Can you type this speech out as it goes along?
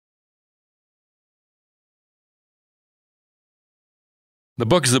The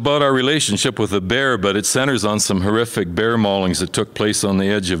book is about our relationship with a bear, but it centers on some horrific bear maulings that took place on the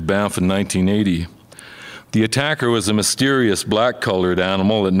edge of Banff in 1980. The attacker was a mysterious black-colored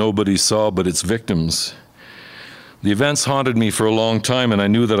animal that nobody saw but its victims. The events haunted me for a long time, and I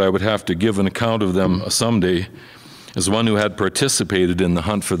knew that I would have to give an account of them someday as one who had participated in the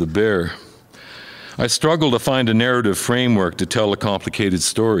hunt for the bear. I struggled to find a narrative framework to tell a complicated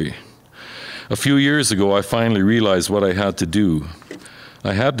story. A few years ago, I finally realized what I had to do.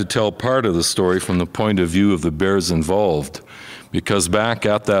 I had to tell part of the story from the point of view of the bears involved, because back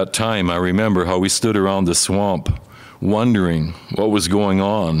at that time, I remember how we stood around the swamp, wondering what was going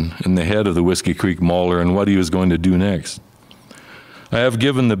on in the head of the Whiskey Creek mauler and what he was going to do next. I have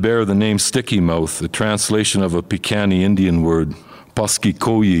given the bear the name Sticky Mouth, a translation of a Piikani Indian word,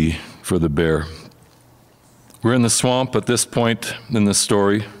 Paskikoyi, for the bear. We're in the swamp at this point in the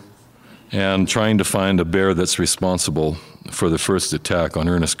story and trying to find a bear that's responsible for the first attack on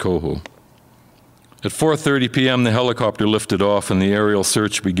Ernest Coho. At 4:30 p.m., the helicopter lifted off and the aerial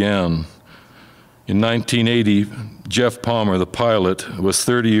search began. In 1980, Jeff Palmer, the pilot, was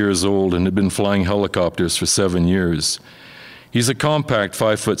 30 years old and had been flying helicopters for 7 years. He's a compact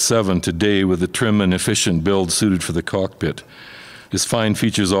 5'7" today with a trim and efficient build suited for the cockpit. His fine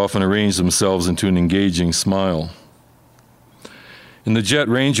features often arrange themselves into an engaging smile. In the Jet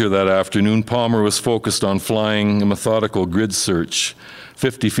Ranger that afternoon, Palmer was focused on flying a methodical grid search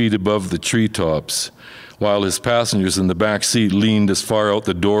 50 feet above the treetops, while his passengers in the back seat leaned as far out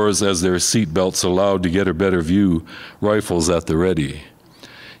the doors as their seat belts allowed to get a better view, rifles at the ready.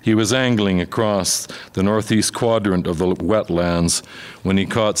 He was angling across the northeast quadrant of the wetlands when he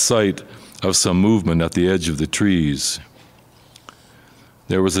caught sight of some movement at the edge of the trees.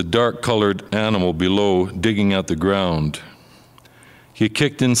 There was a dark-colored animal below, digging at the ground. He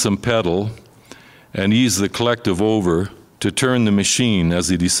kicked in some pedal and eased the collective over to turn the machine as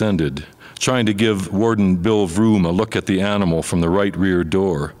he descended, trying to give Warden Bill Vroom a look at the animal from the right rear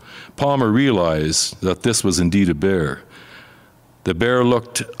door. Palmer realized that this was indeed a bear. The bear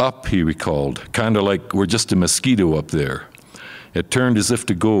looked up, he recalled, kind of like we're just a mosquito up there. It turned as if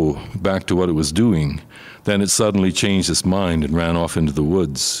to go back to what it was doing. Then it suddenly changed its mind and ran off into the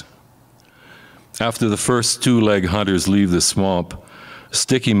woods. After the first two-leg hunters leave the swamp,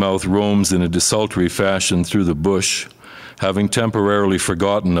 Sticky Mouth roams in a desultory fashion through the bush, having temporarily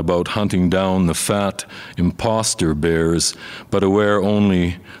forgotten about hunting down the fat imposter bears, but aware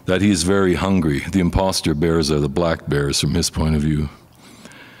only that he's very hungry. The imposter bears are the black bears from his point of view.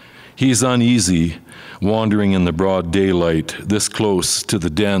 He's uneasy, wandering in the broad daylight, this close to the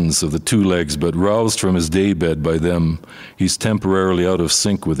dens of the two legs, but roused from his daybed by them, he's temporarily out of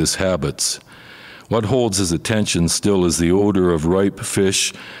sync with his habits. What holds his attention still is the odor of ripe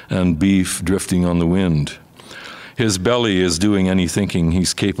fish and beef drifting on the wind. His belly is doing any thinking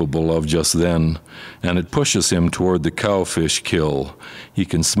he's capable of just then, and it pushes him toward the cowfish kill. He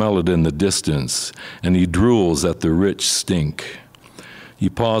can smell it in the distance, and he drools at the rich stink. He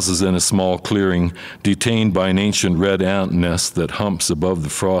pauses in a small clearing, detained by an ancient red ant nest that humps above the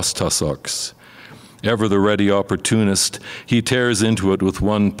frost tussocks. Ever the ready opportunist, he tears into it with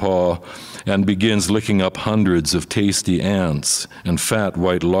one paw and begins licking up hundreds of tasty ants and fat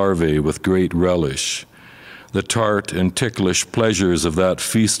white larvae with great relish. The tart and ticklish pleasures of that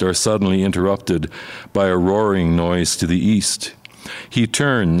feast are suddenly interrupted by a roaring noise to the east. He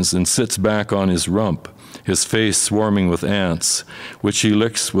turns and sits back on his rump, his face swarming with ants, which he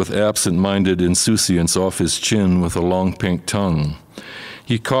licks with absent-minded insouciance off his chin with a long pink tongue.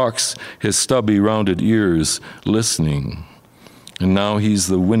 He cocks his stubby, rounded ears, listening. And now he's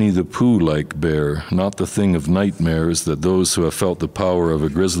the Winnie the Pooh-like bear, not the thing of nightmares that those who have felt the power of a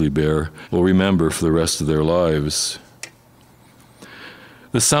grizzly bear will remember for the rest of their lives.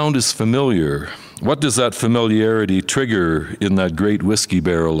 The sound is familiar. What does that familiarity trigger in that great whiskey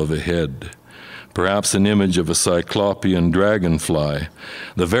barrel of a head? Perhaps an image of a cyclopean dragonfly,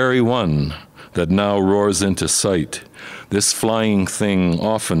 the very one that now roars into sight. This flying thing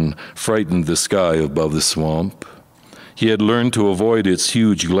often frightened the sky above the swamp. He had learned to avoid its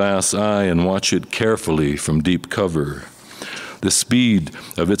huge glass eye and watch it carefully from deep cover. The speed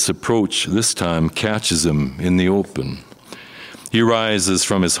of its approach this time catches him in the open. He rises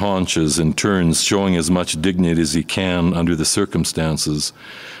from his haunches and turns, showing as much dignity as he can under the circumstances,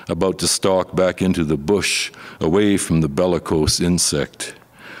 about to stalk back into the bush, away from the bellicose insect.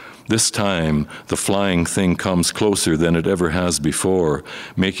 This time, the flying thing comes closer than it ever has before,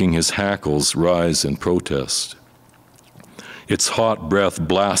 making his hackles rise in protest. Its hot breath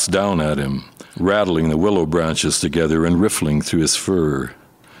blasts down at him, rattling the willow branches together and riffling through his fur.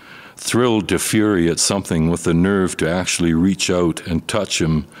 Thrilled to fury at something with the nerve to actually reach out and touch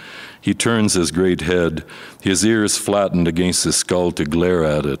him, he turns his great head, his ears flattened against his skull to glare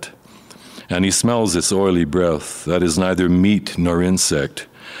at it. And he smells its oily breath that is neither meat nor insect,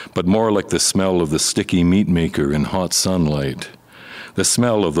 but more like the smell of the sticky meat maker in hot sunlight, the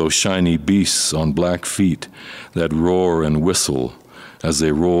smell of those shiny beasts on black feet that roar and whistle as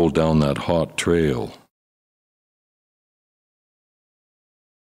they roll down that hot trail.